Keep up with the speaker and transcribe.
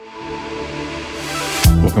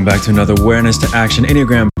Welcome back to another Awareness to Action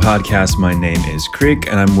Enneagram podcast. My name is Creek,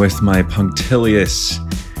 and I'm with my punctilious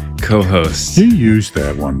co-host. You used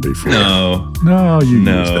that one before. No, used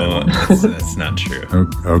that one. that's not true.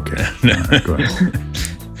 Okay. No. All right, go ahead.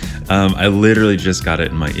 I literally just got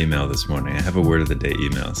it in my email this morning. I have a word of the day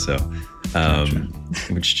email, so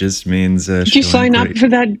which just means. Did you sign up for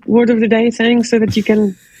that word of the day thing so that you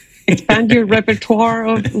can expand your repertoire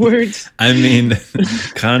of words? I mean,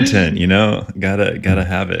 content, gotta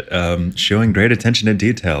have it. Showing great attention to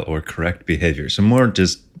detail or correct behavior. Some more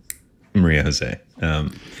just Maria Jose.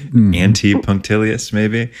 Anti-punctilious,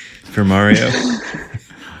 maybe, for Mario.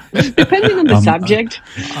 Depending on the subject.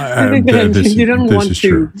 I think that you don't want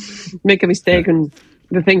to make a mistake on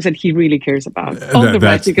the things that he really cares about. All the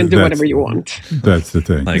rest, you can do whatever you want. That's the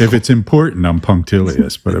thing. If it's important, I'm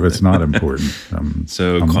punctilious. But if it's not important, I'm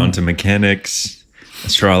quantum mechanics,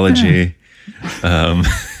 astrology. Yeah,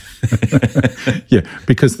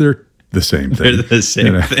 because they're the same thing. They're the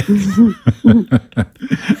same thing.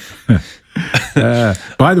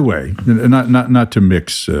 By the way, not to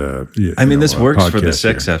mix. This works for the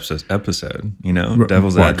sixth episode.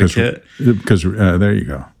 Devil's advocate. Because there you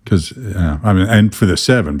go. Because and for the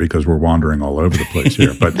 7, because we're wandering all over the place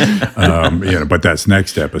here. But but that's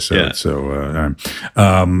next episode. Yeah.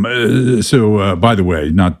 So by the way,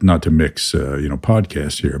 not to mix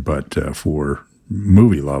podcasts here, but for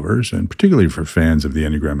movie lovers and particularly for fans of the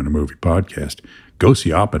Enneagram and a Movie podcast, go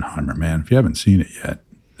see Oppenheimer, man. If you haven't seen it yet.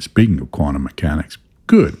 Speaking of quantum mechanics,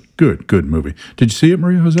 good movie. Did you see it,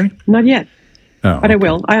 Maria Jose? Not yet, but okay. I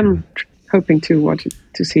will. I'm hoping to watch it,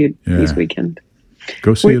 to see it this weekend.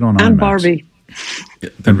 Go see it on IMAX.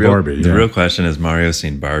 And Barbie. The real question is, Mario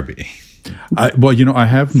seen Barbie? I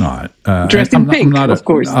have not. Dressed in pink, of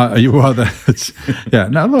course. Now,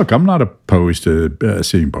 look, I'm not opposed to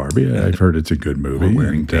seeing Barbie. I've heard it's a good movie.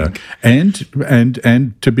 Wearing pink. And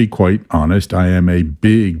to be quite honest, I am a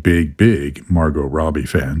big Margot Robbie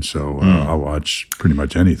fan. So I'll watch pretty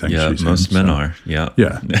much anything she's in. Most men are. Yeah.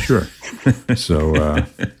 Yeah, sure. So,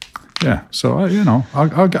 So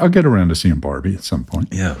I'll get around to seeing Barbie at some point.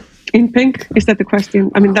 Yeah. In pink? Is that the question?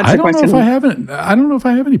 I mean, that's the question. I don't know if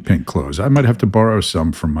I have any pink clothes. I might have to borrow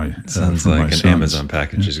some from my. Sounds like an Amazon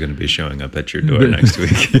package is going to be showing up at your door next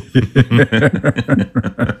week.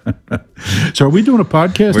 So are we doing a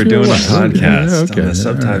podcast? We're doing a podcast on the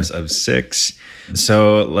subtypes of 6.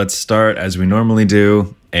 So let's start as we normally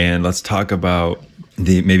do, and let's talk about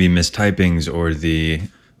the maybe mistypings or the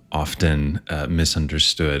often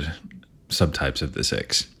misunderstood subtypes of the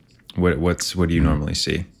 6. What do you normally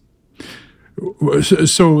see?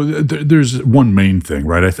 So there's one main thing,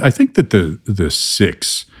 right? I think that the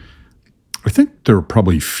 6, I think there are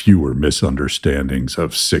probably fewer misunderstandings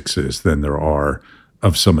of 6s than there are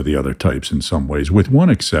of some of the other types in some ways, with one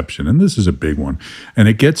exception, and this is a big one, and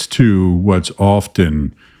it gets to what's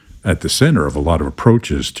often at the center of a lot of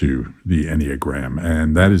approaches to the Enneagram,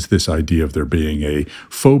 and that is this idea of there being a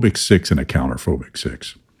phobic 6 and a counterphobic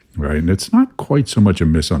 6. Right, and it's not quite so much a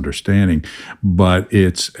misunderstanding, but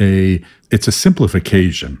it's a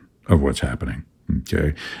simplification of what's happening.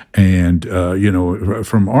 Okay, and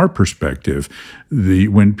from our perspective,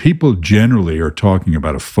 when people generally are talking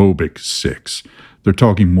about a phobic 6, they're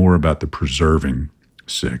talking more about the preserving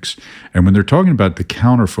 6, and when they're talking about the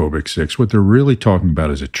counterphobic 6, what they're really talking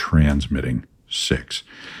about is a transmitting 6.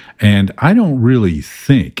 And I don't really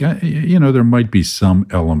think, there might be some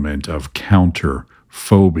element of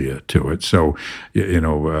counter-phobia to it. So,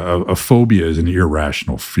 a phobia is an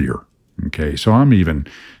irrational fear. Okay, so I'm even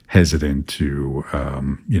hesitant to,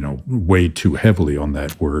 weigh too heavily on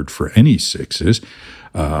that word for any 6s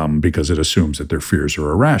because it assumes that their fears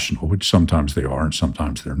are irrational, which sometimes they are and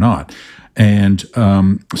sometimes they're not. And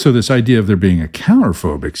so this idea of there being a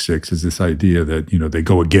counterphobic 6 is this idea that, they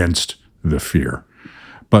go against the fear.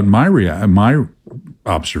 But my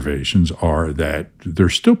observations are that they're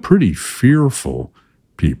still pretty fearful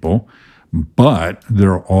people, but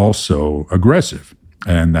they're also aggressive.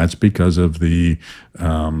 And that's because of the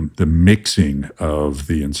mixing of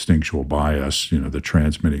the instinctual bias, the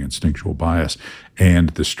transmitting instinctual bias,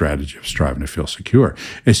 and the strategy of striving to feel secure.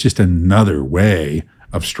 It's just another way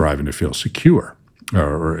of striving to feel secure,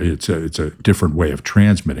 or it's a different way of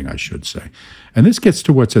transmitting, I should say. And this gets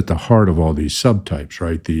to what's at the heart of all these subtypes,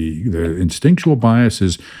 right? The instinctual bias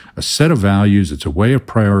is a set of values. It's a way of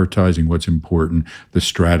prioritizing what's important. The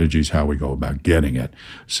strategy is how we go about getting it.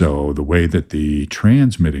 So the way that the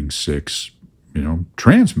transmitting 6,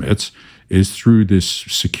 transmits is through this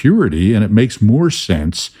security, and it makes more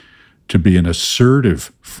sense to be an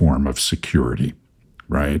assertive form of security,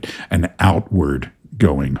 right? An outward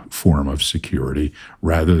going form of security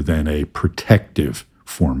rather than a protective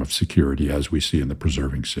form of security, as we see in the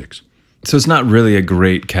preserving six. So it's not really a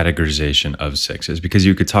great categorization of sixes, because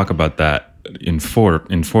you could talk about that in four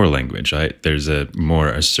language, right? There's a more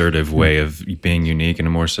assertive way of being unique and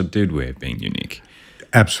a more subdued way of being unique.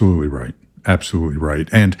 Absolutely right. Absolutely right.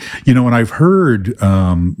 And, and I've heard,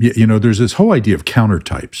 there's this whole idea of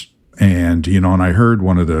countertypes. And, and I heard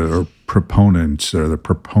one of the proponents or the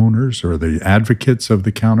proponers or the advocates of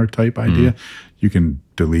the countertype idea. You can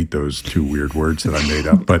delete those two weird words that I made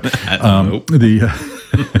up, but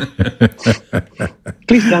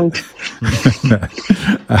please don't.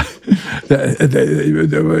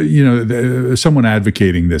 Someone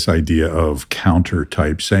advocating this idea of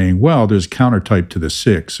countertype, saying, well, there's countertype to the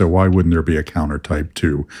six, so why wouldn't there be a countertype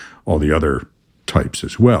to all the other types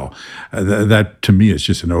as well? That to me is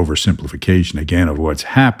just an oversimplification again of what's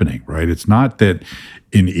happening, right? It's not that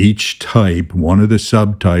in each type, one of the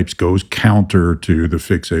subtypes goes counter to the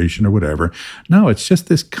fixation or whatever. No, it's just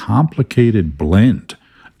this complicated blend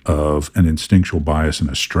of an instinctual bias and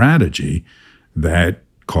a strategy that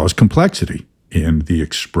cause complexity in the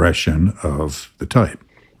expression of the type.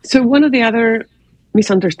 So one of the other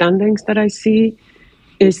misunderstandings that I see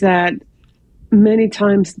is that many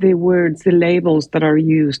times the words, the labels that are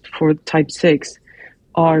used for type 6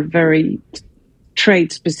 are very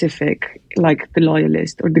trait specific, like the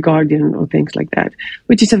loyalist or the guardian or things like that,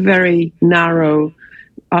 which is a very narrow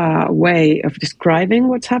way of describing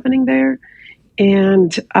what's happening there.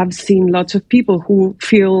 And I've seen lots of people who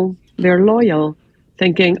feel they're loyal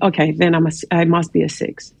thinking, okay, then I must be a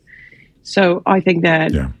 6. So I think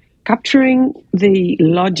that capturing the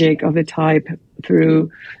logic of the type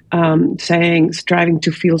through striving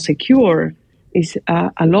to feel secure is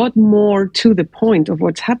a lot more to the point of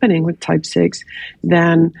what's happening with type 6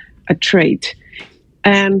 than a trait.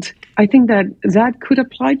 And I think that could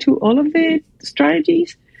apply to all of the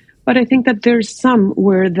strategies, but I think that there's some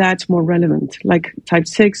where that's more relevant, like type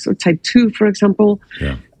 6 or type 2, for example,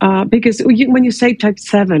 because when you say type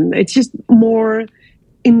 7, it's just more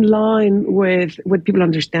in line with what people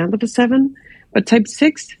understand of a 7, but type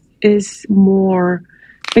 6 is more,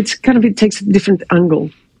 it takes a different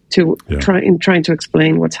angle to trying to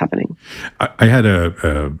explain what's happening. I had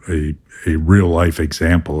a real life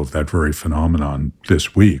example of that very phenomenon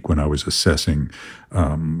this week when I was assessing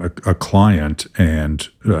a client, and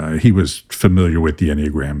he was familiar with the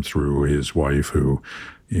Enneagram through his wife, who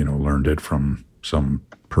learned it from some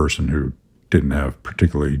person who didn't have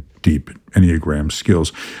particularly deep Enneagram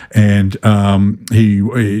skills. And I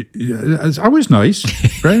was nice,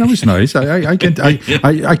 right? I was nice.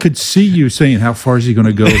 I could see you saying, how far is he going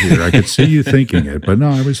to go here? I could see you thinking it, but no,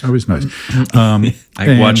 I was nice.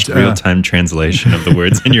 I watched real-time translation of the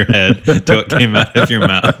words in your head to what came out of your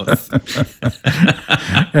mouth.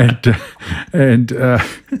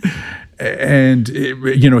 And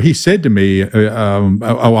he said to me, I'm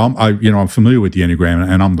familiar with the Enneagram,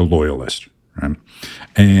 and I'm the loyalist. Right?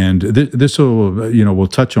 And this will, we'll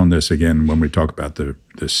touch on this again when we talk about the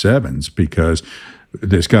 7s, because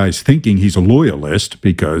this guy's thinking he's a loyalist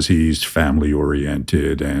because he's family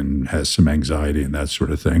oriented and has some anxiety and that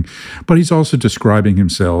sort of thing. But he's also describing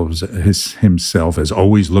himself as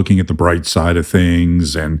always looking at the bright side of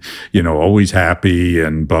things and, always happy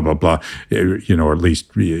and blah, blah, blah, or at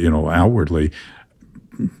least, outwardly.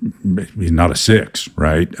 He's not a 6,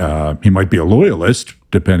 right? He might be a loyalist,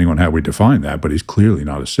 depending on how we define that, but he's clearly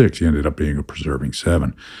not a 6. He ended up being a preserving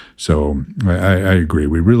 7. So I agree.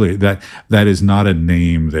 We really that is not a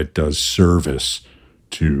name that does service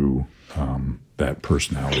to that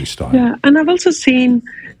personality style. Yeah, and I've also seen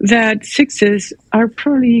that 6s are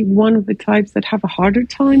probably one of the types that have the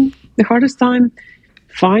hardest time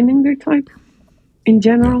finding their type in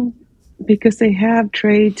general. Yeah. Because they have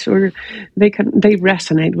traits, or they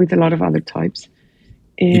resonate with a lot of other types.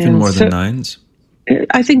 And even more than 9s?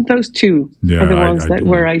 I think those two are the ones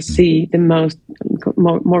where I see the most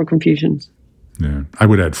more confusions. Yeah, I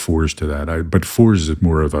would add 4s to that. But 4s is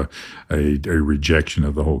more of a rejection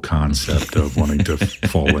of the whole concept of wanting to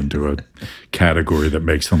fall into a category that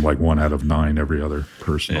makes them like 1 out of 9 every other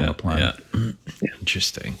person on the planet. Yeah.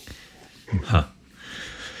 Interesting. Huh.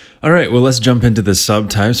 All right, well, let's jump into the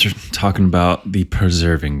subtypes. We're talking about the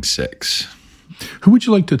preserving 6. Who would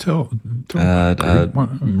you like to tell?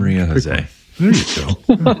 Maria Jose. There you go.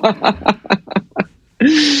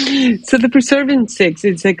 So the preserving 6,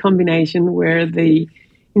 it's a combination where the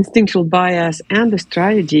instinctual bias and the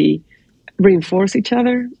strategy reinforce each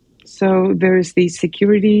other. So there is the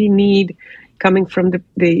security need coming from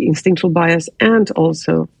the instinctual bias and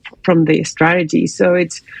also from the strategy. So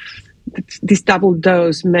it's this double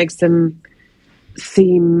dose makes them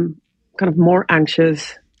seem kind of more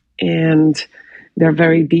anxious and They're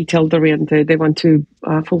very detailed oriented. They want to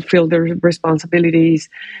fulfill their responsibilities.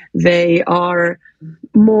 They are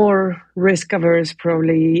more risk averse,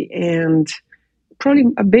 probably, and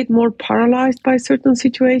probably a bit more paralyzed by certain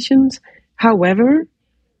situations. However,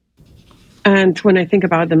 and when I think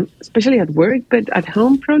about them, especially at work, but at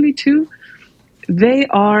home probably too, they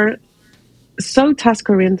are so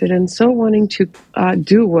task-oriented and so wanting to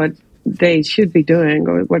do what they should be doing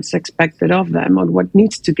or what's expected of them or what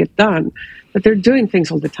needs to get done, that they're doing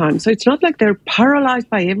things all the time. So it's not like they're paralyzed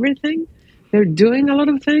by everything. They're doing a lot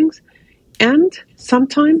of things. And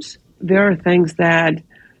sometimes there are things that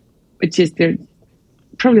they're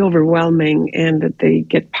probably overwhelming and that they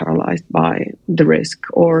get paralyzed by the risk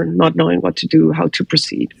or not knowing what to do, how to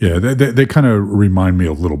proceed. Yeah, they kind of remind me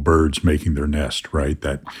of little birds making their nest, right?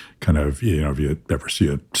 That kind of, if you ever see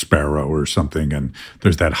a sparrow or something and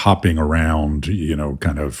there's that hopping around,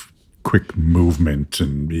 kind of quick movement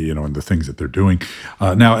and, and the things that they're doing.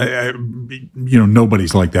 Now,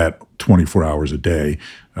 nobody's like that 24 hours a day,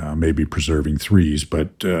 maybe preserving threes,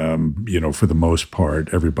 but, for the most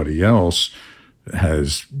part, everybody else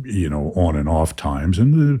has, on and off times,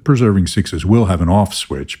 and the preserving sixes will have an off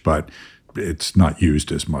switch, but it's not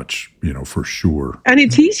used as much, for sure. And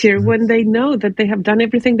it's easier when they know that they have done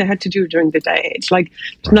everything they had to do during the day. It's like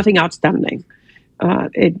there's nothing outstanding.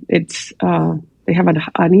 They have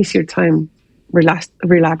an easier time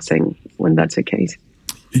relaxing when that's the case.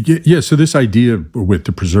 Yeah, so this idea with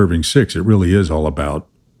the preserving six, it really is all about,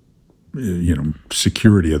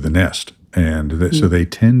 security of the nest. And so they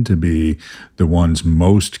tend to be the ones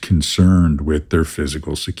most concerned with their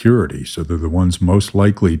physical security. So they're the ones most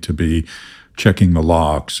likely to be checking the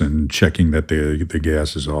locks and checking that the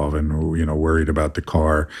gas is off and, worried about the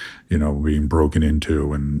car, being broken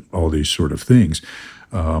into and all these sort of things,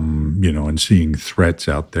 and seeing threats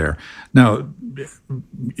out there. Now,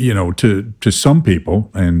 to some people,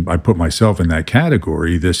 and I put myself in that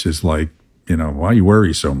category, this is like, why you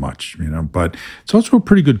worry so much, but it's also a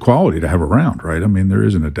pretty good quality to have around, right? I mean, there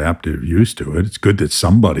is an adaptive use to it. It's good that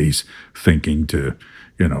somebody's thinking to,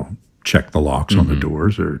 check the locks on the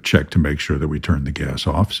doors or check to make sure that we turn the gas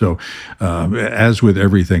off. So as with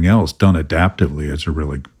everything else, done adaptively, it's a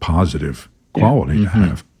really positive quality to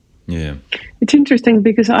have. Yeah. It's interesting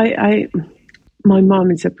because my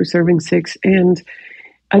mom is a preserving six, and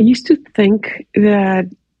I used to think that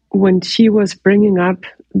when she was bringing up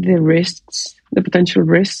the potential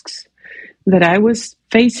risks that I was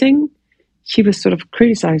facing, she was sort of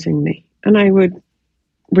criticizing me. And I would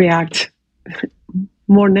react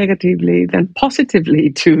more negatively than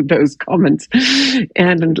positively to those comments.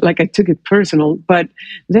 And like I took it personal. But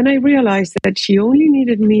then I realized that she only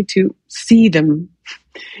needed me to see them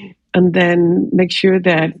and then make sure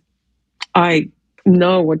that I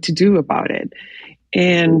know what to do about it.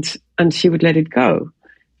 And she would let it go.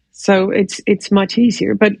 So it's much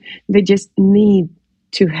easier, but they just need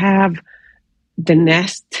to have the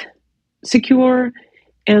nest secure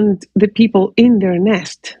and the people in their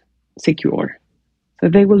nest secure. So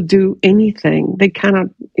they will do anything. They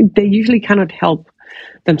usually cannot help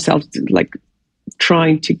themselves like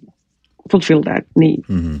trying to fulfill that need.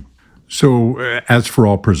 Mm-hmm. So as for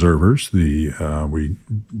all preservers, we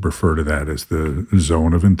refer to that as the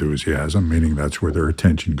zone of enthusiasm, meaning that's where their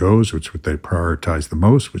attention goes, which what they prioritize the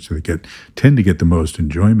most, which they tend to get the most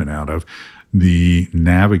enjoyment out of. The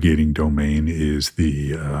navigating domain is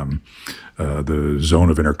the zone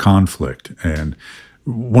of inner conflict. And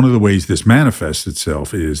one of the ways this manifests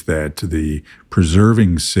itself is that the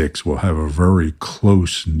preserving six will have a very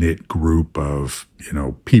close-knit group of,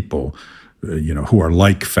 people who are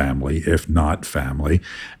like family, if not family,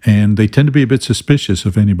 and they tend to be a bit suspicious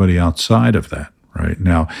of anybody outside of that. Right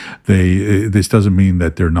now, this doesn't mean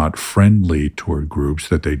that they're not friendly toward groups,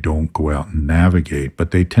 that they don't go out and navigate, but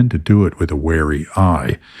they tend to do it with a wary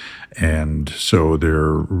eye. And so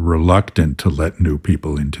they're reluctant to let new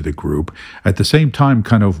people into the group, at the same time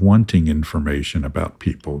kind of wanting information about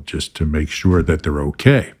people just to make sure that they're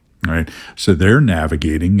okay. Right. So their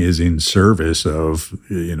navigating is in service of,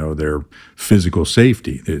 their physical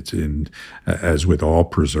safety. As with all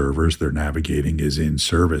preservers, their navigating is in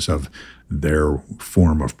service of their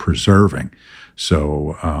form of preserving.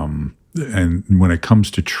 So, and when it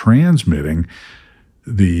comes to transmitting,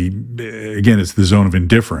 again, it's the zone of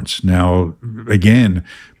indifference. Now, again,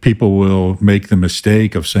 people will make the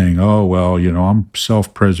mistake of saying, oh, well, I'm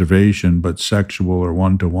self-preservation, but sexual or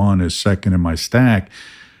one-to-one is second in my stack.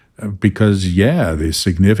 Because, the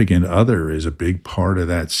significant other is a big part of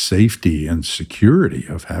that safety and security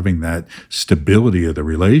of having that stability of the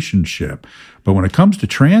relationship. But when it comes to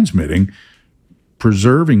transmitting,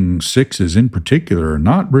 preserving sixes in particular are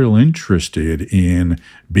not real interested in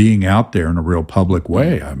being out there in a real public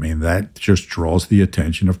way. I mean, that just draws the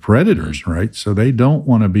attention of predators, right? So they don't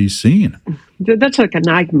want to be seen. That's like a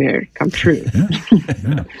nightmare come true.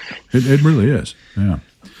 Yeah. It really is. Yeah.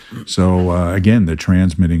 So again, the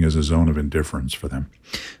transmitting is a zone of indifference for them.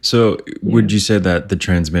 So would you say that the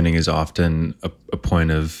transmitting is often a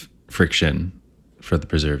point of friction for the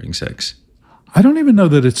preserving six? I don't even know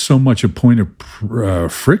that it's so much a point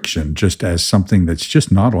of friction, just as something that's just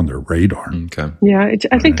not on their radar. Okay. Yeah,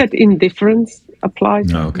 I think that indifference applies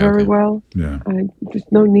very well. Yeah. There's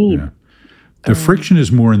no need. Yeah. The friction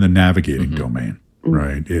is more in the navigating domain,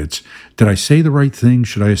 right? It's, did I say the right thing?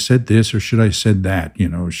 Should I have said this or should I have said that? You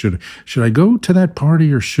know, should I go to that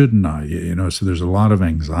party or shouldn't I? You know, so there's a lot of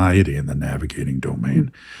anxiety in the navigating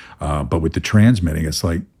domain. But with the transmitting, it's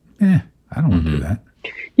like, I don't want to do that.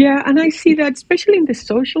 Yeah, and I see that especially in the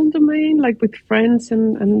social domain, like with friends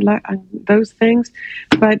and those things.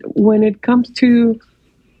 But when it comes to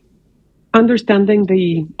understanding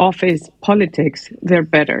the office politics, they're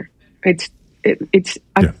better. It's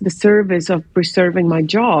at the service of preserving my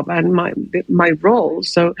job and my role.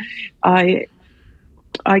 So I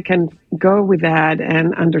can go with that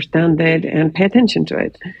and understand it and pay attention to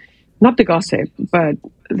it. Not the gossip, but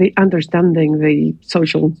the understanding the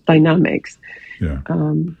social dynamics. Yeah.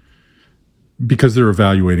 Because they're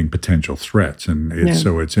evaluating potential threats. And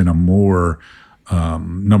so it's in a more,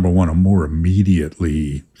 number one, a more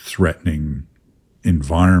immediately threatening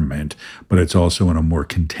environment, but it's also in a more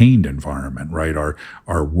contained environment, right?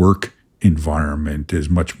 Our work environment is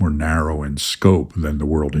much more narrow in scope than the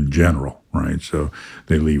world in general, right? So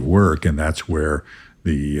they leave work, and that's where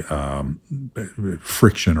the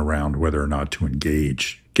friction around whether or not to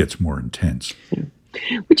engage gets more intense. Yeah.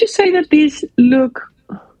 Would you say that these look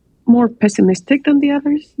more pessimistic than the other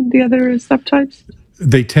subtypes?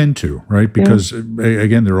 They tend to, right? Because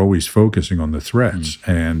again, they're always focusing on the threats,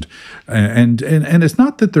 and it's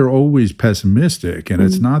not that they're always pessimistic, and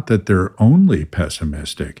it's not that they're only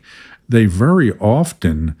pessimistic. They very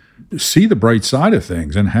often see the bright side of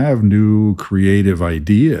things and have new creative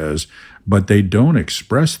ideas, but they don't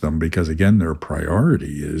express them because, again, their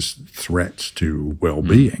priority is threats to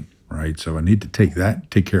well-being, right? So I need to take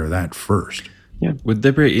care of that first. Yeah. Would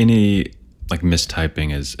there be any like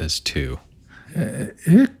mistyping as two?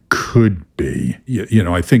 It could be. You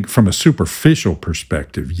know, I think from a superficial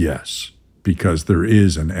perspective, yes, because there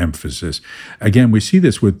is an emphasis. Again, we see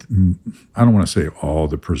this with, I don't want to say all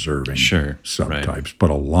the preserving subtypes, but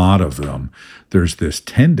a lot of them. There's this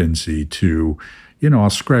tendency to, you know, I'll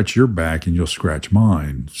scratch your back and you'll scratch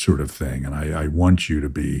mine sort of thing. And I want you to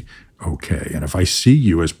be okay. And if I see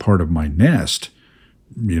you as part of my nest,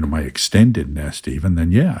 you know, my extended nest even,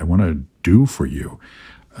 then I want to do for you.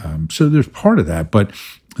 So there's part of that, but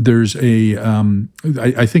there's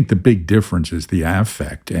I think the big difference is the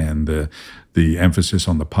affect and the emphasis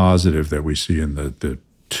on the positive that we see in the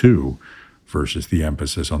two versus the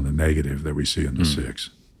emphasis on the negative that we see in the six.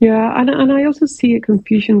 Yeah, and I also see a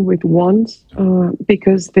confusion with ones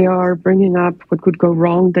because they are bringing up what could go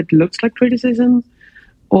wrong that looks like criticism,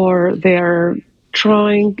 or they're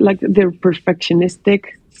trying, like their perfectionistic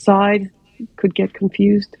side could get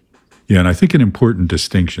confused. Yeah, and I think an important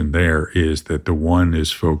distinction there is that the one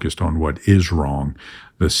is focused on what is wrong.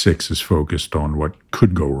 The six is focused on what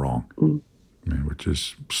could go wrong, which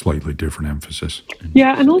is slightly different emphasis.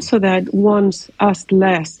 Yeah, and also that ones ask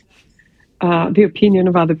less the opinion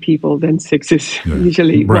of other people than sixes.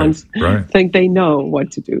 Usually ones think they know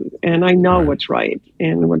what to do, and I know what's right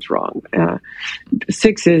and what's wrong.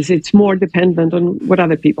 Sixes, it's more dependent on what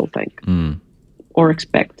other people think or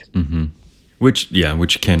expect. Mm-hmm.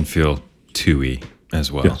 Which can feel two-y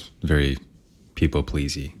as well. Yes. Very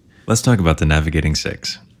people-pleasy. Let's talk about the navigating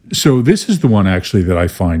six. So this is the one actually that I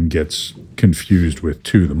find gets confused with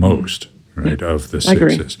two the most, right, of the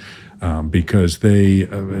sixes. Because they,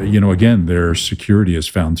 again, their security is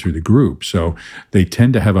found through the group. So they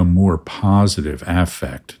tend to have a more positive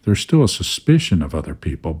affect. There's still a suspicion of other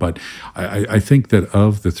people, but I think that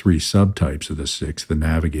of the three subtypes of the six, the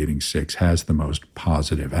navigating six has the most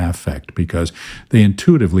positive affect because they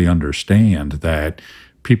intuitively understand that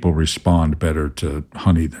people respond better to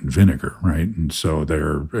honey than vinegar, right? And so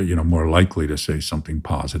they're, more likely to say something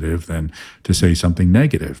positive than to say something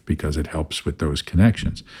negative because it helps with those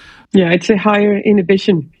connections. Yeah, it's a higher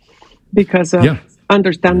inhibition because of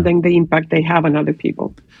understanding the impact they have on other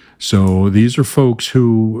people. So these are folks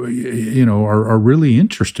who, are really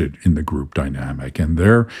interested in the group dynamic, and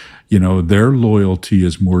their loyalty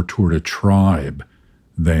is more toward a tribe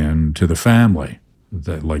than to the family.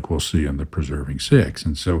 that like we'll see in the Preserving Six.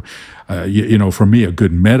 And so, for me, a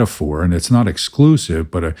good metaphor, and it's not exclusive,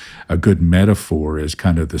 but a good metaphor is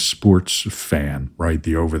kind of the sports fan, right?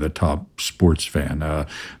 The over-the-top sports fan. There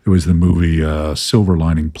was the movie Silver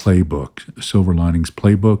Linings Playbook,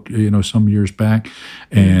 some years back.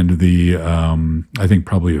 And I think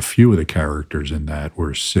probably a few of the characters in that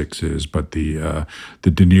were sixes, but the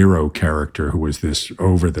De Niro character, who was this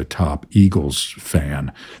over-the-top Eagles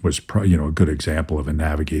fan, was a good example of a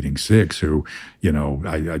navigating six who,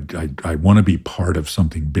 I want to be part of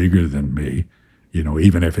something bigger than me,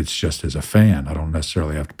 even if it's just as a fan. I don't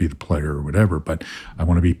necessarily have to be the player or whatever, but I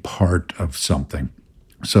want to be part of something.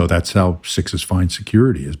 So that's how sixes find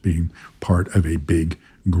security, as being part of a big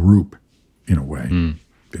group in a way.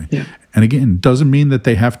 Okay. Yeah. And again, doesn't mean that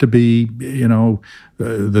they have to be,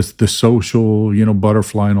 the social,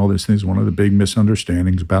 butterfly and all these things. One of the big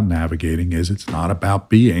misunderstandings about navigating is it's not about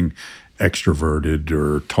being extroverted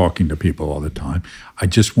or talking to people all the time. I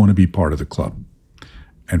just want to be part of the club.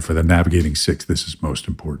 And for the navigating six, this is most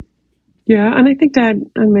important. Yeah, and I think that,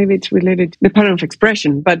 and maybe it's related to the pattern of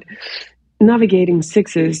expression, but navigating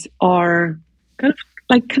sixes are kind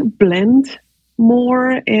of blend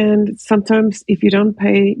more, and sometimes if you don't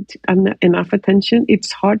pay enough attention,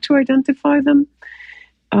 it's hard to identify them.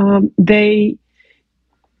 They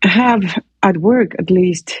have, at work at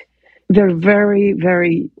least, they're very,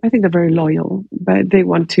 very, I think they're very loyal, but they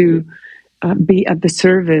want to be at the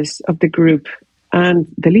service of the group and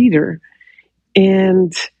the leader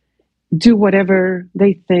and do whatever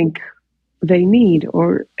they think they need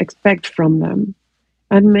or expect from them,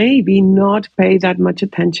 and maybe not pay that much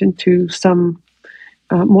attention to some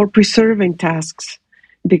more preserving tasks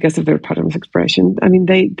because of their pattern of expression. I mean,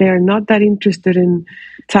 they are not that interested in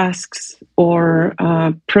tasks or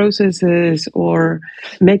processes or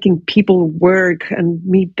making people work and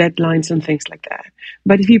meet deadlines and things like that.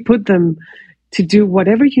 But if you put them to do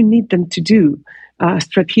whatever you need them to do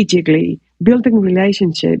strategically, building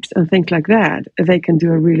relationships and things like that, they can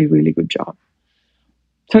do a really, really good job.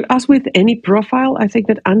 So as with any profile, I think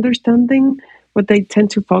that understanding what they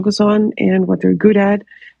tend to focus on and what they're good at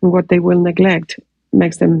and what they will neglect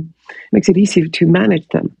makes it easy to manage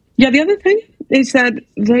them. Yeah, the other thing is that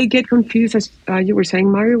they get confused, as you were saying,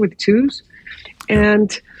 Mario, with twos.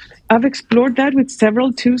 And I've explored that with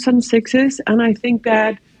several twos and sixes, and I think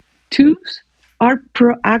that twos are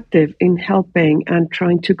proactive in helping and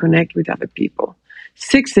trying to connect with other people.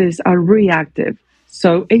 Sixes are reactive.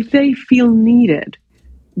 So if they feel needed,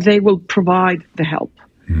 they will provide the help,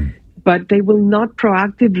 but they will not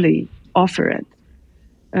proactively offer it.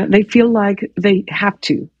 They feel like they have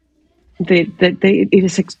to, that it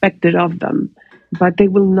is expected of them, but they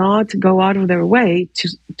will not go out of their way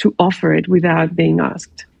to offer it without being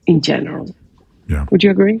asked in general. Yeah. Would you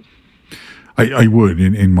agree? I would,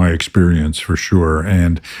 in my experience, for sure.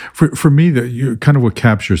 And for me, kind of what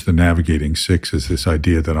captures the navigating six is this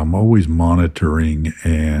idea that I'm always monitoring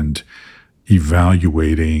and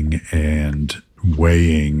evaluating and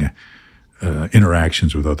weighing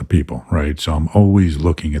interactions with other people, right? So I'm always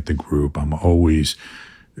looking at the group. I'm always,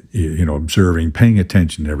 observing, paying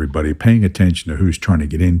attention to everybody, paying attention to who's trying to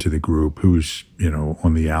get into the group, who's,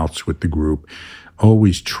 on the outs with the group,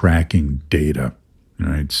 always tracking data,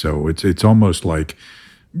 right? So it's almost like,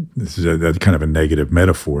 this is a kind of a negative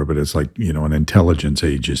metaphor, but it's like, an intelligence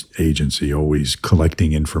agency always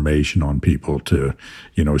collecting information on people to,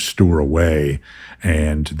 store away,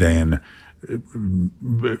 and then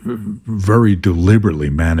very deliberately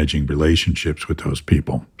managing relationships with those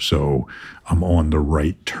people. So I'm on the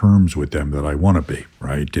right terms with them that I want to be,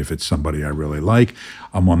 right? If it's somebody I really like,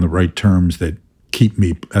 I'm on the right terms that keep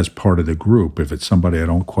me as part of the group. If it's somebody I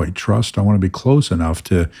don't quite trust, I want to be close enough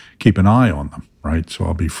to keep an eye on them, right? So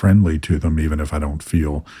I'll be friendly to them even if I don't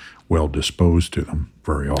feel well disposed to them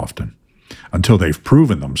very often, until they've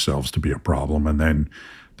proven themselves to be a problem, and then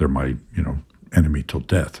they're my, enemy till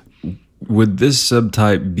death. Would this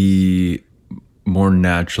subtype be more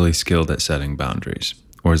naturally skilled at setting boundaries,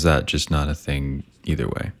 or is that just not a thing either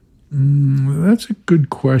way? That's a good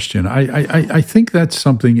question. I think that's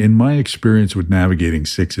something, in my experience with navigating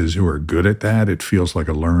sixes who are good at that, it feels like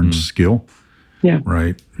a learned skill. Yeah.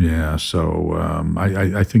 Right. Yeah. So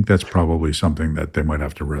I think that's probably something that they might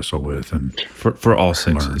have to wrestle with. And for all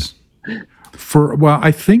sixes.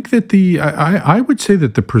 I think that I would say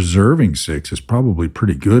that the preserving six is probably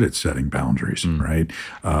pretty good at setting boundaries, right?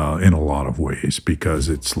 In a lot of ways, because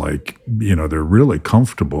it's like, they're really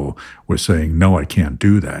comfortable with saying, no, I can't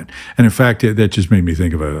do that. And in fact, that just made me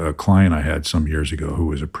think of a client I had some years ago who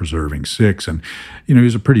was a preserving six. And, he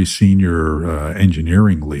was a pretty senior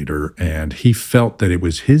engineering leader, and he felt that it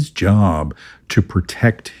was his job to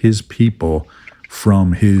protect his people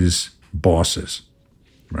from his bosses.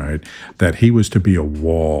 Right? That he was to be a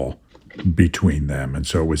wall between them. And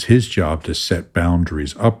so it was his job to set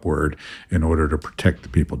boundaries upward in order to protect the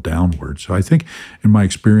people downward. So I think, in my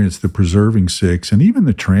experience, the preserving six and even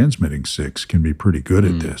the transmitting six can be pretty good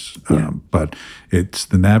at this. Yeah. But it's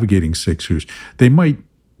the navigating six they might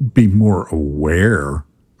be more aware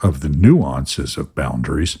of the nuances of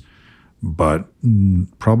boundaries, but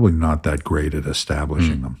probably not that great at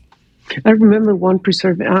establishing them. I remember one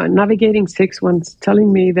navigating six once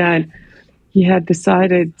telling me that he had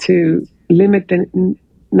decided to limit the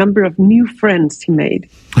number of new friends he made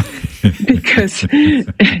because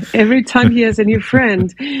every time he has a new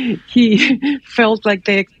friend, he felt like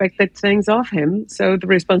they expected things of him. So the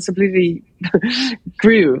responsibility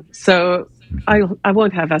grew. So I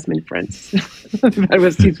won't have as many friends. That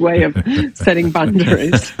was his way of setting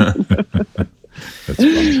boundaries. That's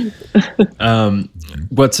funny.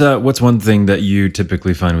 What's one thing that you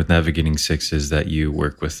typically find with navigating sixes that you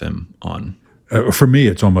work with them on? For me,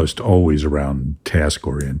 it's almost always around task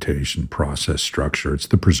orientation, process structure. It's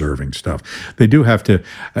the preserving stuff. They do have to,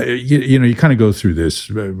 you kind of go through this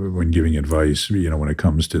when giving advice, when it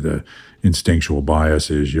comes to the instinctual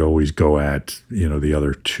biases, you always go at, the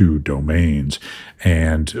other two domains.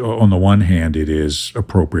 And on the one hand, it is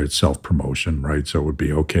appropriate self-promotion, right? So it would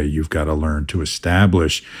be, okay, you've got to learn to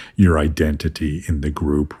establish your identity in the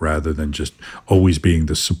group rather than just always being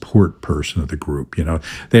the support person of the group.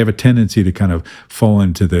 They have a tendency to kind of fall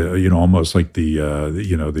into the, almost like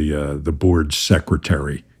the board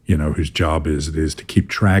secretary, whose job is to keep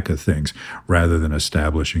track of things rather than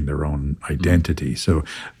establishing their own identity. So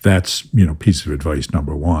that's, piece of advice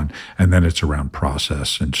number one. And then it's around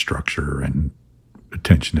process and structure and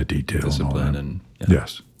attention to detail. Discipline and all that.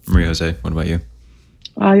 Yes. Maria Jose, what about you?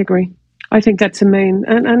 I agree. I think that's the main,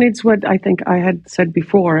 and it's what I think I had said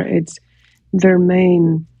before. It's their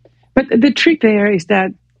main, but the trick there is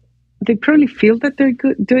that they probably feel that they're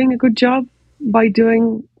doing a good job by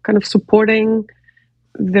doing kind of supporting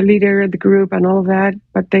the leader, the group, and all of that,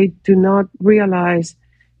 but they do not realize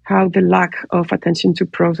how the lack of attention to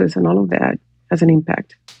process and all of that has an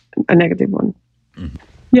impact, a negative one. Mm-hmm.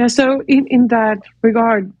 Yeah, so in that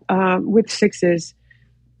regard, with sixes,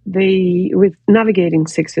 with navigating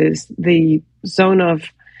sixes, the zone of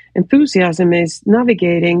enthusiasm is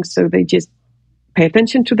navigating, so they just pay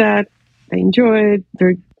attention to that, they enjoy it,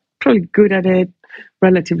 they're probably good at it,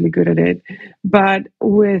 relatively good at it. But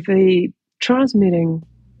with the transmitting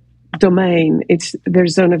domain, it's their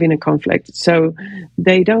zone of inner conflict. So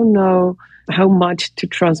they don't know how much to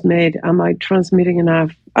transmit. Am I transmitting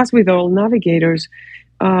enough? As with all navigators,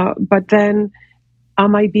 but then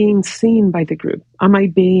am I being seen by the group? Am I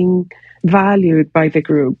being valued by the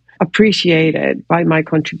group? Appreciated by my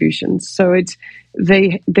contributions? So it's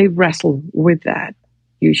they wrestle with that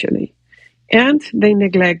usually. And they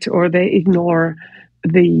neglect or they ignore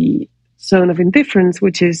the zone of indifference,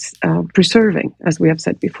 which is preserving, as we have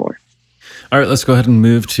said before. All right, let's go ahead and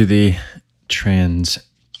move to the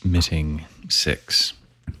transmitting six.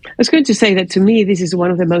 I was going to say that to me, this is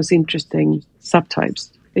one of the most interesting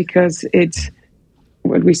subtypes because it's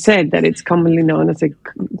what we said, that it's commonly known as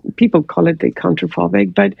people call it the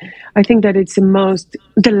counterphobic, but I think that it's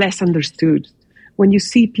the less understood. When you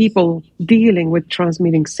see people dealing with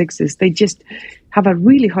transmitting sixes, they just have a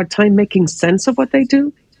really hard time making sense of what they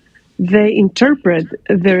do. They interpret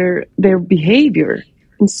their behavior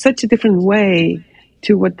in such a different way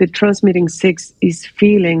to what the transmitting six is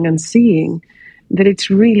feeling and seeing that it's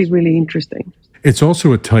really, really interesting. It's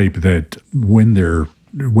also a type that when they're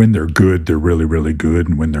good, they're really, really good.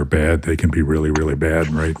 And when they're bad, they can be really, really bad,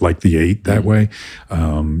 right? Like the 8 that way.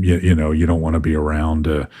 You don't want to be around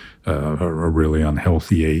a really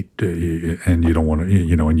unhealthy 8, and you don't want to,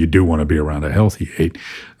 and you do want to be around a healthy 8.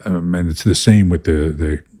 And it's the same with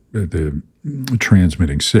the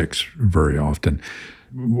transmitting 6 very often.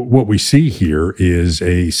 What we see here is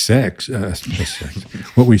a 6.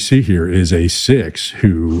 What we see here is a 6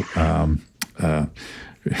 who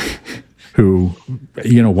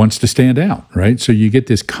wants to stand out, right? So you get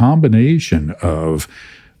this combination of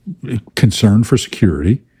concern for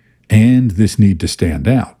security and this need to stand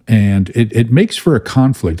out. And it makes for a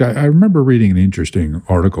conflict. I remember reading an interesting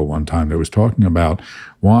article one time that was talking about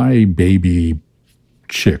why baby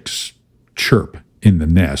chicks chirp in the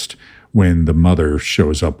nest when the mother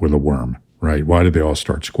shows up with a worm, right? Why do they all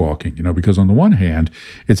start squawking? Because on the one hand,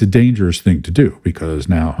 it's a dangerous thing to do because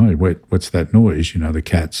now, hey, wait, what's that noise? The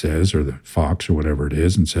cat says, or the fox or whatever it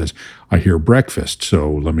is, and says, I hear breakfast, so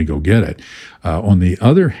let me go get it. On the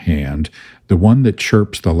other hand, the one that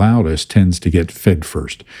chirps the loudest tends to get fed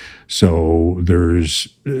first. So there's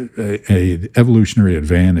a evolutionary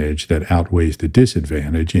advantage that outweighs the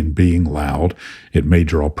disadvantage in being loud. It may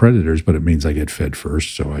draw predators, but it means I get fed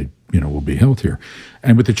first, so I will be healthier.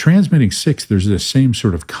 And with the transmitting six, there's this same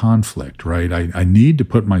sort of conflict, right? I need to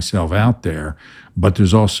put myself out there, but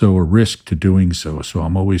there's also a risk to doing so. So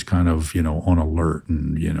I'm always kind of, on alert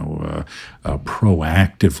and,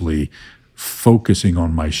 proactively focusing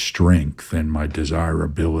on my strength and my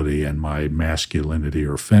desirability and my masculinity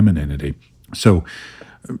or femininity. So,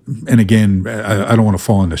 and again, I don't want to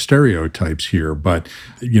fall into stereotypes here, but,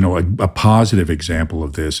 a positive example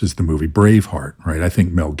of this is the movie Braveheart, right? I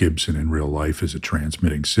think Mel Gibson in real life is a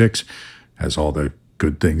transmitting six, has all the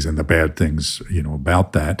good things and the bad things,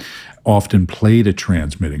 about that, often played a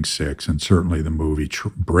transmitting six. And certainly the movie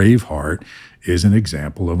Braveheart is an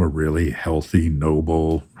example of a really healthy,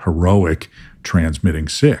 noble, heroic transmitting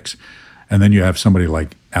six. And then you have somebody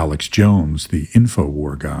like Alex Jones, the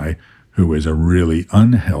InfoWar guy, who is a really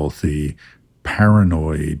unhealthy,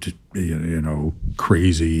 paranoid,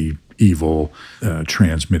 crazy, evil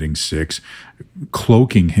transmitting six,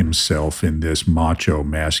 cloaking himself in this macho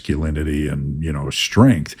masculinity and,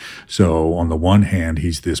 strength. So on the one hand,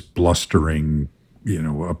 he's this blustering,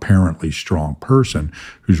 apparently strong person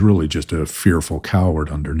who's really just a fearful coward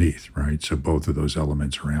underneath, right? So both of those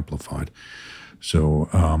elements are amplified. So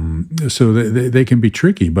they can be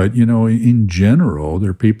tricky, but, in general,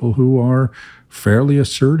 they're people who are fairly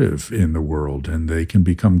assertive in the world and they can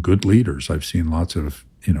become good leaders. I've seen lots of,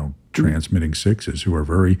 transmitting sixes who are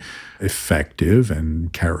very effective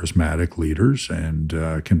and charismatic leaders and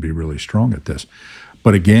can be really strong at this.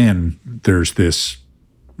 But again, there's this,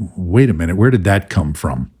 wait a minute, where did that come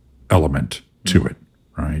from element to it,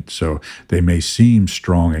 right? So they may seem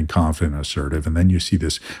strong and confident and assertive, and then you see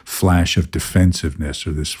this flash of defensiveness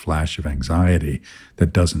or this flash of anxiety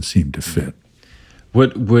that doesn't seem to fit.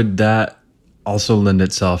 Would that also lend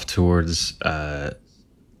itself towards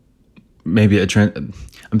maybe a trend?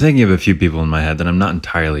 I'm thinking of a few people in my head that I'm not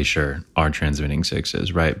entirely sure are transmitting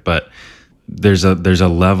sixes, right? But there's a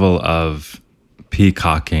level of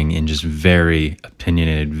peacocking and just very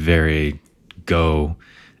opinionated, very go,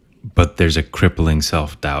 but there's a crippling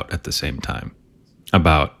self-doubt at the same time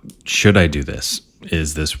about, should I do this?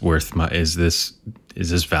 Is this worth is this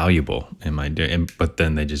valuable? Am I doing? But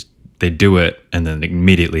then they do it, and then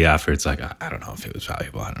immediately after it's like, I don't know if it was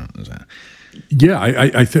valuable. I don't know. Yeah,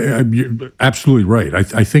 I think you're absolutely right.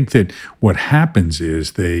 I think that what happens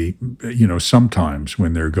is they, sometimes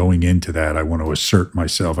when they're going into that, I want to assert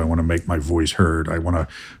myself. I want to make my voice heard. I want to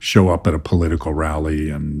show up at a political rally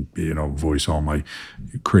and, voice all my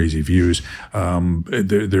crazy views.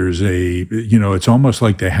 There's it's almost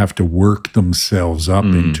like they have to work themselves up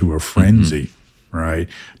into a frenzy. Mm-hmm. Right,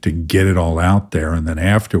 to get it all out there. And then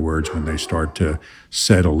afterwards, when they start to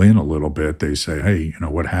settle in a little bit, they say, hey,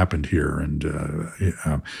 what happened here? And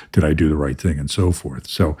did I do the right thing? And so forth.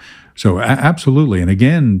 So absolutely. And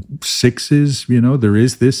again, sixes, there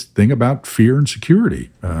is this thing about fear and security,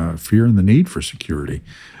 fear and the need for security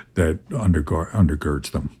that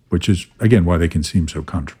undergirds them, which is, again, why they can seem so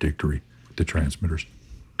contradictory, the transmitters.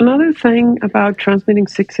 Another thing about transmitting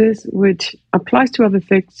sixes, which applies to other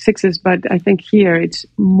sixes, but I think here it's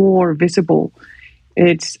more visible,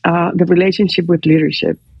 it's the relationship with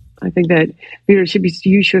leadership. I think that leadership is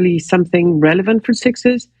usually something relevant for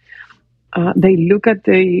sixes. They look at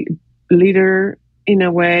the leader in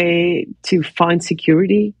a way to find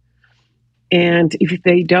security. And if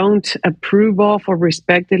they don't approve of or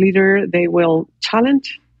respect the leader, they will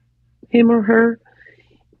challenge him or her.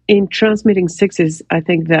 In transmitting sixes, I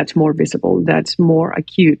think that's more visible, that's more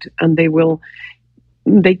acute, and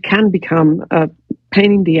they can become a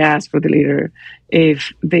pain in the ass for the leader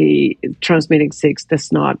if the transmitting six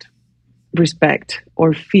does not respect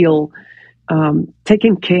or feel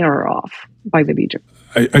taken care of by the leader.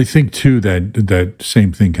 I think too that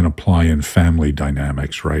same thing can apply in family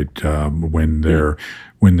dynamics, right? When they're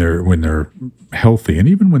healthy, and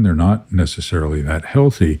even when they're not necessarily that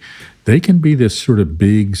healthy, they can be this sort of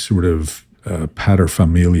big sort of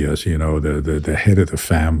paterfamilias, the head of the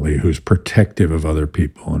family who's protective of other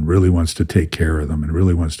people and really wants to take care of them and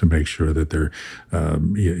really wants to make sure that they're,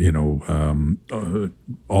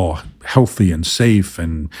 all healthy and safe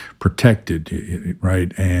and protected,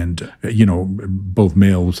 right? And, both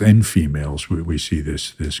males and females, we see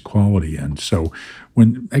this quality. And so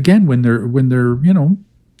when they're,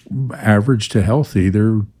 average to healthy,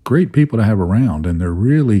 they're great people to have around, and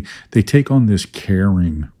they take on this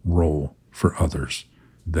caring role for others.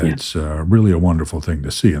 That's really a wonderful thing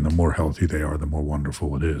to see. And the more healthy they are, the more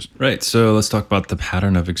wonderful it is. Right. So let's talk about the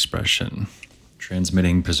pattern of expression: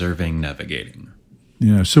 transmitting, preserving, navigating.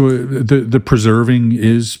 Yeah. So the preserving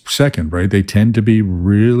is second, right? They tend to be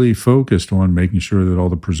really focused on making sure that all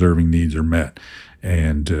the preserving needs are met.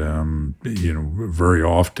 And, very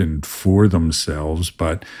often for themselves,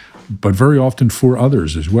 but very often for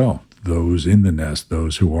others as well. Those in the nest,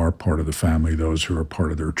 those who are part of the family, those who are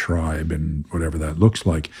part of their tribe, and whatever that looks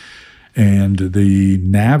like. And the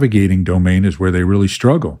navigating domain is where they really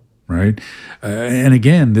struggle, right? And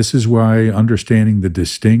again, this is why understanding the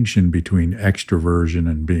distinction between extroversion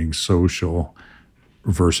and being social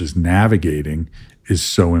versus navigating is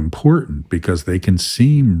so important, because they can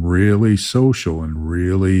seem really social and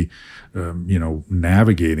really,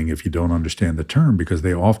 navigating if you don't understand the term, because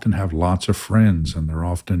they often have lots of friends and they're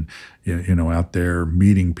often, out there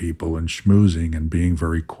meeting people and schmoozing and being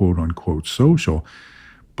very quote unquote social,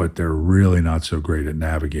 but they're really not so great at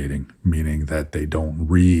navigating, meaning that they don't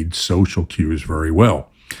read social cues very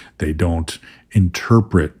well. They don't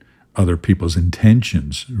interpret other people's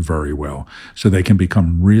intentions very well. So they can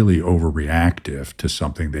become really overreactive to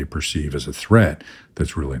something they perceive as a threat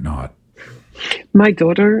that's really not. My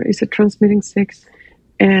daughter is a transmitting 6,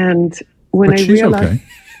 and when But I she's realized okay.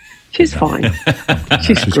 she's fine,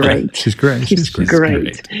 she's great. She's great. She's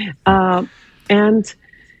great. And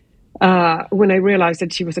when I realized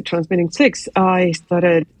that she was a transmitting 6, I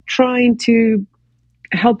started trying to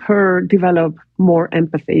help her develop more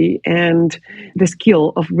empathy and the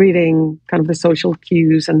skill of reading kind of the social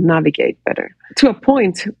cues and navigate better, to a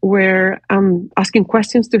point where I'm asking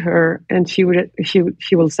questions to her and she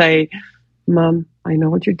will say, "Mom, I know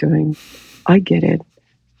what you're doing. I get it.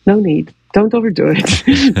 No need. Don't overdo it."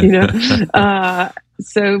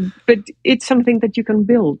 But it's something that you can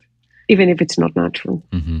build, even if it's not natural.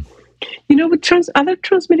 Mm-hmm. With other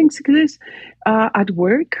transmitting 6s at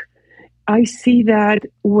work, I see that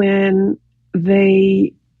when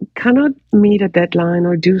they cannot meet a deadline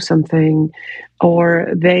or do something, or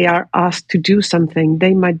they are asked to do something,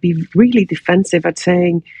 they might be really defensive at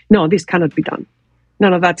saying, "No, this cannot be done.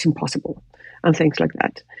 No, that's impossible," and things like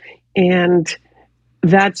that. And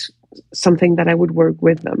that's something that I would work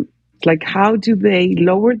with them. Like, how do they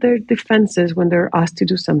lower their defenses when they're asked to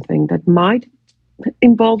do something that might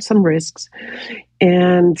involve some risks,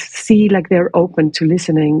 and see like they're open to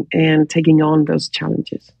listening and taking on those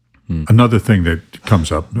challenges. Another thing that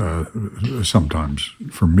comes up sometimes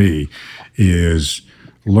for me is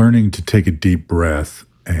learning to take a deep breath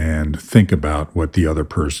and think about what the other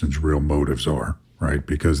person's real motives are, right?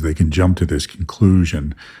 Because they can jump to this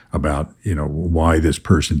conclusion about, why this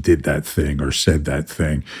person did that thing or said that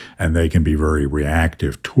thing, and they can be very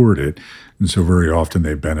reactive toward it. And so very often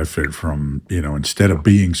they benefit from, instead of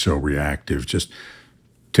being so reactive, just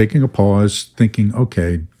taking a pause, thinking,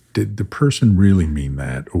 okay, did the person really mean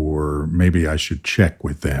that? Or maybe I should check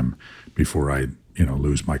with them before I,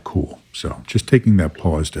 lose my cool. So just taking that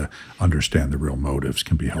pause to understand the real motives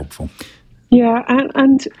can be helpful. Yeah,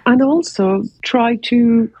 and also try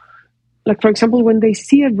to, like, for example, when they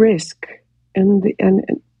see a risk, and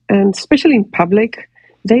especially in public,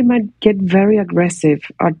 they might get very aggressive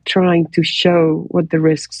at trying to show what the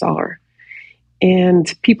risks are.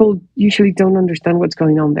 And people usually don't understand what's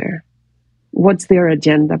going on there. What's their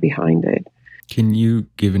agenda behind it? Can you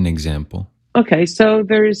give an example? Okay, so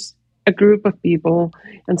there's a group of people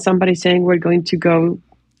and somebody saying we're going to go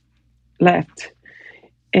left.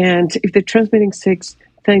 And if the transmitting 6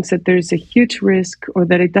 thinks that there's a huge risk or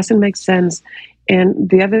that it doesn't make sense, and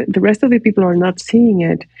the rest of the people are not seeing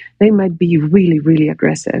it, they might be really, really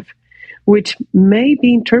aggressive, which may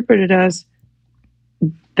be interpreted as,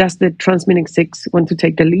 does the transmitting 6 want to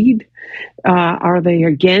take the lead? Are they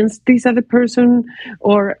against this other person?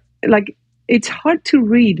 Or like, it's hard to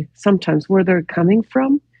read sometimes where they're coming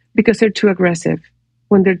from because they're too aggressive.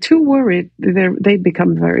 When they're too worried, they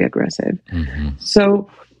become very aggressive. Mm-hmm. So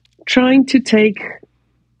trying to take,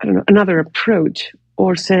 another approach,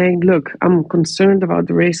 or saying, look, I'm concerned about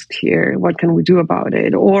the risk here. What can we do about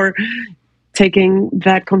it? Or taking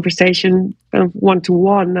that conversation kind of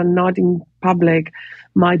one-to-one and not in public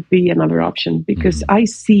might be another option, because I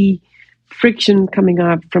see friction coming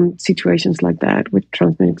up from situations like that with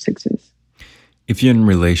transmitting sixes. If you're in a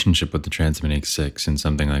relationship with the transmitting six and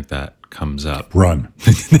something like that comes up, run.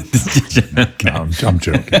 Okay. No, I'm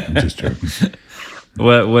joking. I'm just joking.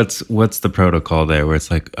 What's the protocol there where it's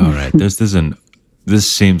like, all right, this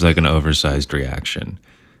seems like an oversized reaction.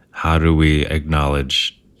 How do we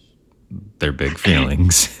acknowledge their big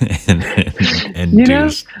feelings and do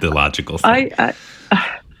the logical thing?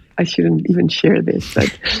 I shouldn't even share this,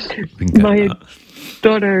 but my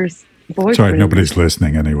daughter's boyfriend. Sorry, nobody's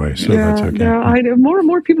listening anyway, so that's okay. No, I know more and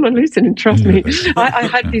more people are listening. Trust me. I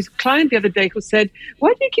had this client the other day who said, "Why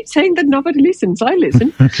do you keep saying that nobody listens? I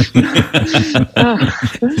listen."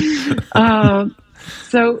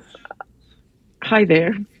 So, hi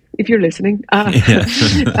there, if you're listening.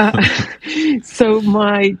 So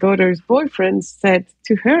my daughter's boyfriend said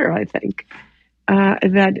to her, I think,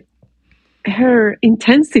 that her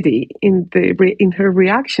intensity in her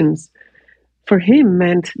reactions for him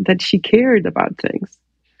meant that she cared about things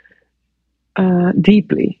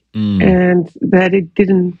deeply, and that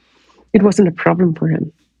it wasn't a problem for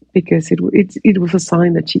him because it was a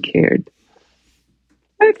sign that she cared.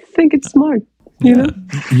 I think it's smart, you know?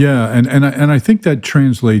 Yeah, and I think that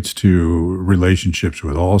translates to relationships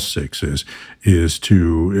with all sixes, is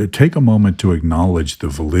to take a moment to acknowledge the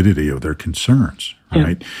validity of their concerns,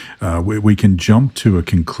 right? Yeah. We can jump to a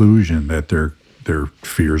conclusion that their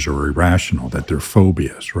fears are irrational, that they're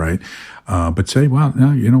phobias, right? But say, well,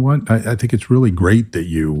 no, you know what? I think it's really great that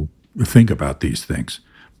you think about these things.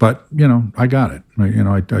 But, I got it.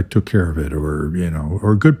 I took care of it, or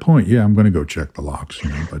a good point. Yeah, I'm going to go check the locks,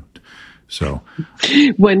 but so.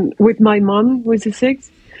 When, with my mom, who is a six,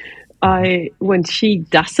 when she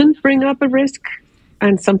doesn't bring up a risk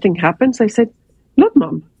and something happens, I said, "Look,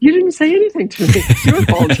 Mom, you didn't say anything to me. It's your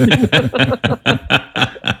fault."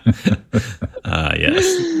 Yes,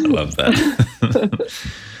 I love that.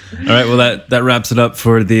 All right, well, that wraps it up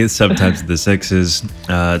for the subtypes of the sixes.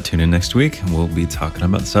 Tune in next week. We'll be talking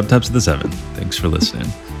about the subtypes of the seven. Thanks for listening.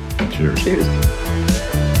 Cheers.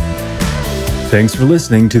 Thanks for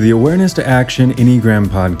listening to the Awareness to Action Enneagram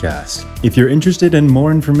podcast. If you're interested in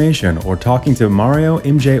more information or talking to Mario,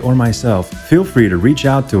 MJ, or myself, feel free to reach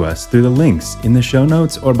out to us through the links in the show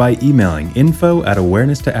notes or by emailing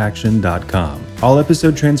info@awareness-to-action.com. All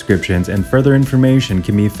episode transcriptions and further information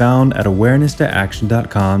can be found at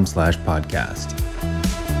awareness-to-action.com/podcast.